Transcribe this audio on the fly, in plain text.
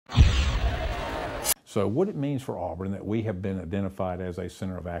So what it means for Auburn, that we have been identified as a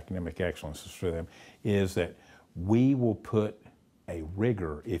center of academic excellence for them, is that we will put a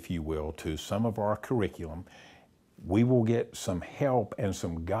rigor, if you will, to some of our curriculum. We will get some help and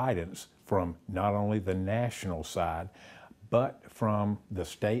some guidance from not only the national side, but from the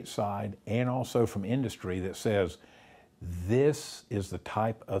state side and also from industry that says, this is the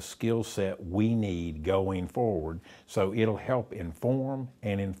type of skill set we need going forward. So it'll help inform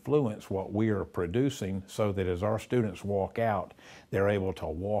and influence what we are producing, so that as our students walk out, they're able to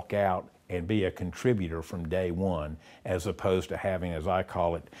walk out and be a contributor from day one, as opposed to having, as I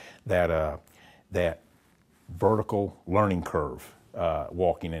call it, that vertical learning curve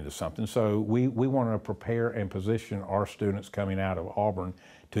walking into something. So we want to prepare and position our students coming out of Auburn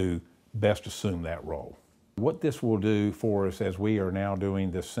to best assume that role. What this will do for us, as we are now doing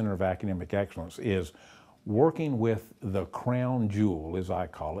this Center of Academic Excellence, is working with the crown jewel, as I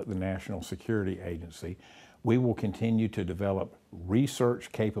call it, the National Security Agency. We will continue to develop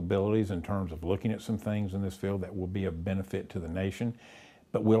research capabilities in terms of looking at some things in this field that will be of benefit to the nation.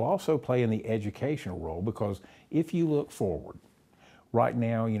 But we'll also play in the educational role, because if you look forward, right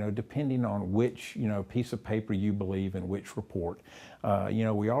now, depending on which, piece of paper you believe in, which report,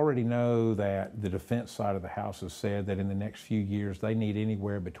 we already know that the defense side of the house has said that in the next few years, they need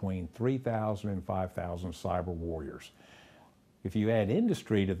anywhere between 3,000 and 5,000 cyber warriors. If you add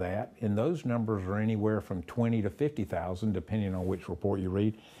industry to that, and those numbers are anywhere from 20 to 50,000, depending on which report you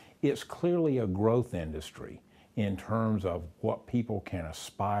read, it's clearly a growth industry in terms of what people can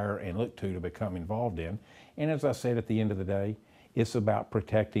aspire and look to become involved in. And as I said, at the end of the day, it's about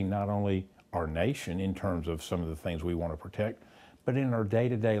protecting not only our nation in terms of some of the things we want to protect, but in our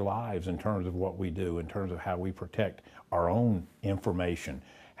day-to-day lives in terms of what we do, in terms of how we protect our own information,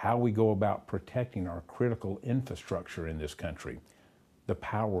 how we go about protecting our critical infrastructure in this country, the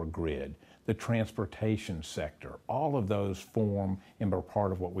power grid, the transportation sector. All of those form and are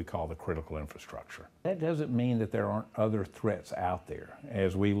part of what we call the critical infrastructure. That doesn't mean that there aren't other threats out there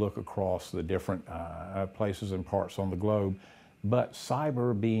as we look across the different places and parts on the globe. But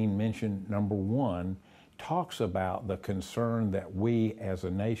cyber, being mentioned number one, talks about the concern that we as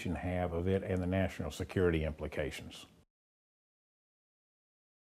a nation have of it and the national security implications.